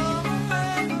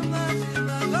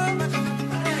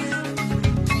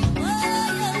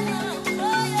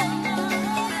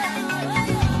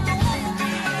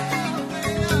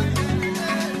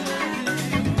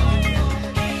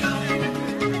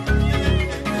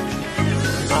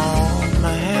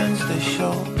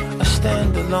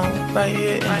 Alone, right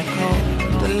here in the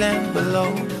cold, the land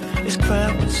below is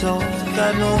cramped with souls.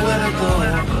 Got nowhere to go, a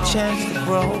chance to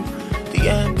grow. The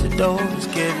antidote is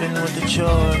given with the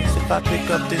choice. If I pick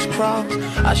up this cross,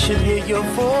 I should hear your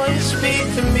voice speak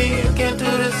to me. I can't do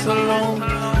this alone.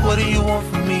 What do you want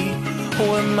from me?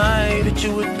 Who am I that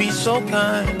you would be so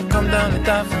kind? Come down and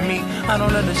die for me. I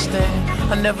don't understand.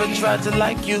 I never tried to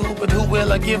like you, but who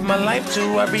will I give my life to?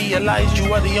 I realize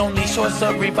you are the only source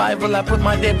of revival. I put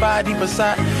my dead body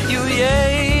beside you,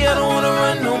 yeah. I don't wanna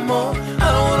run no more.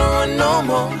 I don't wanna run no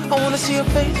more. I wanna see your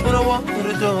face when I walk through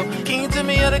the door. Can you tell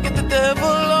me how to get the devil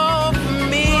off of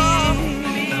me?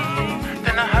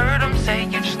 Then I heard him say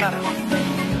you just gotta.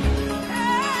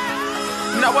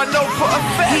 Now I know for a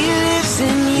fact he lives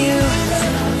in you.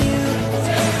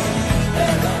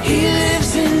 He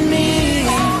lives in me.